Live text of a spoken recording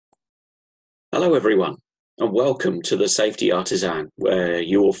Hello everyone, and welcome to the Safety Artisan, where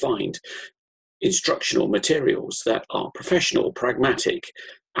you will find instructional materials that are professional, pragmatic,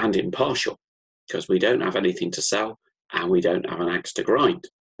 and impartial, because we don't have anything to sell and we don't have an axe to grind.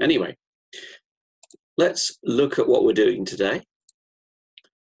 Anyway, let's look at what we're doing today,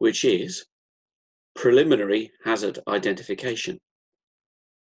 which is preliminary hazard identification.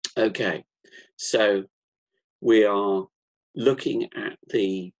 Okay, so we are looking at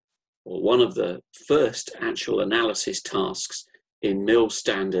one of the first actual analysis tasks in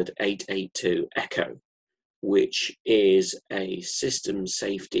Mil-Std-882 Echo, which is a system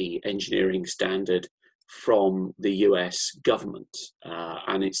safety engineering standard from the US government.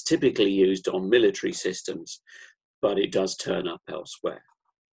 And it's typically used on military systems, but it does turn up elsewhere.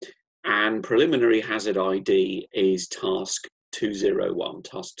 And preliminary hazard ID is task 201,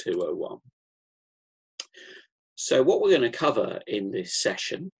 task 201. So what we're going to cover in this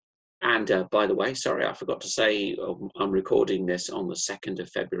session, and by the way, sorry, I forgot to say, I'm recording this on the 2nd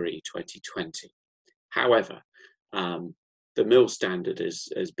of February 2020. However, the MIL standard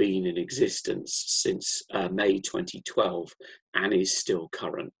has been in existence since May 2012 and is still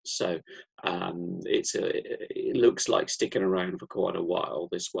current. So it looks like sticking around for quite a while,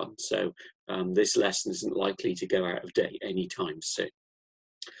 this one. So this lesson isn't likely to go out of date anytime soon.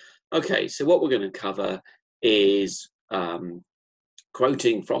 Okay, so what we're going to cover is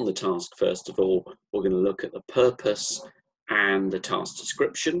quoting from the task. First of all, we're going to look at the purpose and the task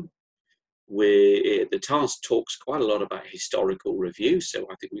description. The task talks quite a lot about historical review, so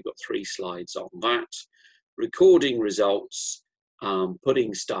I think we've got 3 slides on that. Recording results,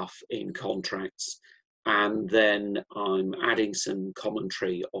 putting stuff in contracts, and then I'm adding some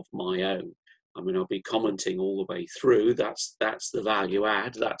commentary of my own. I mean, I'll be commenting all the way through. That's the value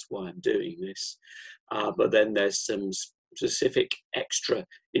add. That's why I'm doing this. But then there's some specific extra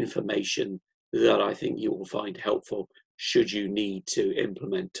information that I think you will find helpful should you need to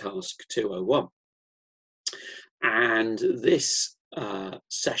implement task 201. And this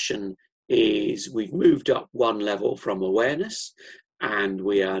session we've moved up one level from awareness, and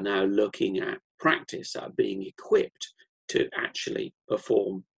we are now looking at practice, at being equipped to actually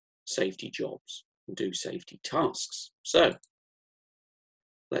perform safety jobs and do safety tasks. So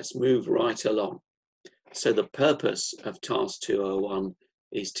let's move right along. So the purpose of task 201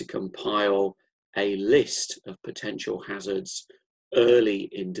 is to compile a list of potential hazards early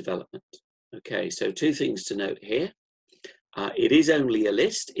in development. Okay, so 2 things to note here. It is only a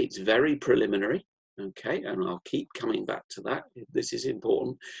list, it's very preliminary, okay, and I'll keep coming back to that. This is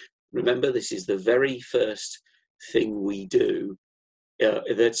important. Remember, this is the very first thing we do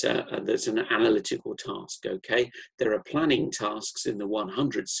that's an analytical task, okay? There are planning tasks in the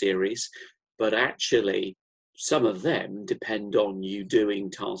 100 series, but actually some of them depend on you doing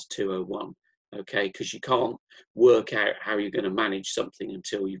task 201, okay? Because you can't work out how you're going to manage something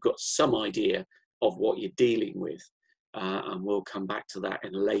until you've got some idea of what you're dealing with. And we'll come back to that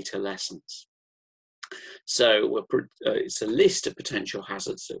in later lessons. So it's a list of potential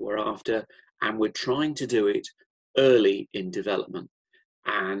hazards that we're after, and we're trying to do it early in development.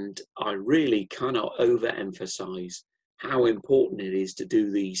 And I really cannot overemphasize how important it is to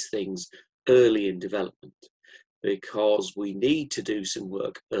do these things early in development, because we need to do some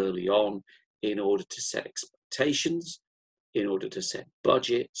work early on in order to set expectations, in order to set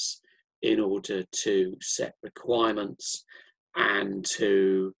budgets, in order to set requirements, and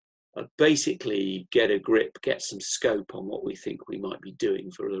to basically get a grip, get some scope on what we think we might be doing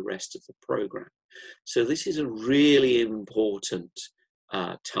for the rest of the program. So this is a really important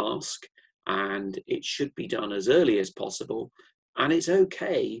task, and it should be done as early as possible, and it's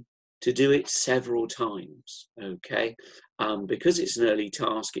okay to do it several times, okay? Because it's an early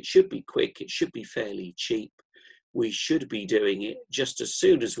task, it should be quick, it should be fairly cheap. We should be doing it just as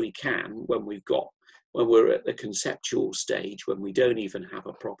soon as we can when we're at the conceptual stage, when we don't even have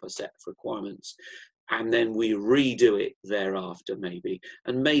a proper set of requirements, and then we redo it thereafter maybe,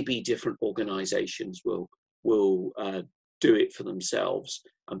 and maybe different organizations will do it for themselves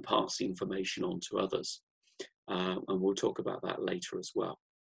and pass the information on to others. And we'll talk about that later as well.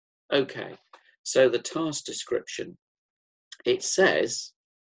 Okay, so the task description, it says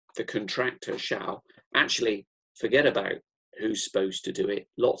the contractor shall, actually forget about who's supposed to do it.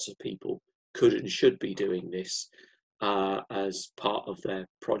 Lots of people could and should be doing this as part of their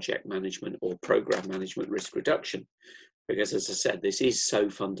project management or program management risk reduction. Because as I said, this is so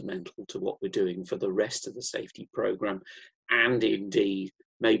fundamental to what we're doing for the rest of the safety program, and indeed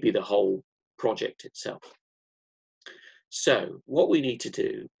maybe the whole project itself. So what we need to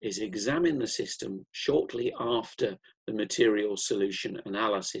do is examine the system shortly after the material solution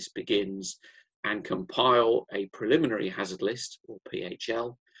analysis begins and compile a preliminary hazard list, or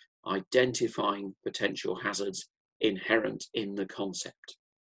PHL, identifying potential hazards inherent in the concept.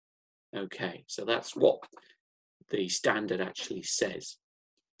 Okay, so that's what the standard actually says.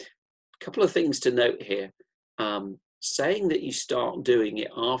 A couple of things to note here. Saying that you start doing it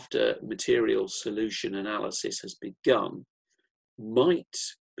after material solution analysis has begun might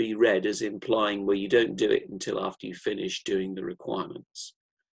be read as implying, well, you don't do it until after you finish doing the requirements.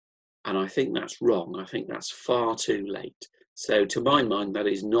 And I think that's wrong. I think that's far too late. So to my mind, that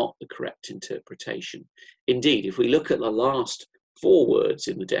is not the correct interpretation. Indeed, if we look at the last 4 words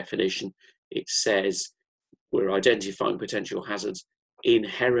in the definition, it says we're identifying potential hazards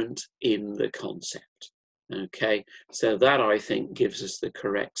inherent in the concept. Okay, so that I think gives us the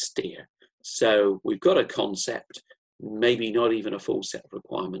correct steer. So we've got a concept, maybe not even a full set of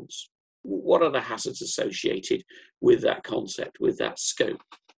requirements. What are the hazards associated with that concept, with that scope?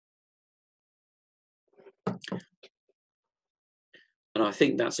 And I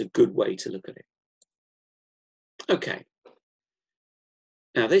think that's a good way to look at it. Okay.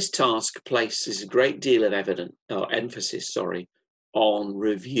 Now this task places a great deal of emphasis on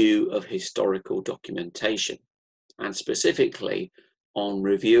review of historical documentation, and specifically on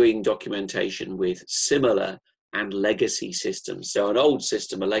reviewing documentation with similar and legacy systems. So an old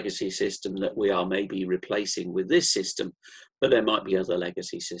system, a legacy system that we are maybe replacing with this system, but there might be other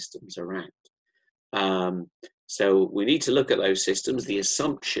legacy systems around. So we need to look at those systems. The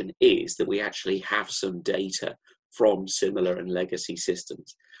assumption is that we actually have some data from similar and legacy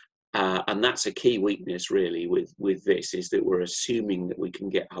systems. And that's a key weakness really with this, is that we're assuming that we can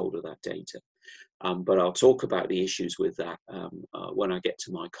get hold of that data. But I'll talk about the issues with that when I get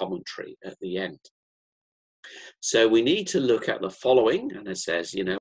to my commentary at the end. So we need to look at the following, and it says,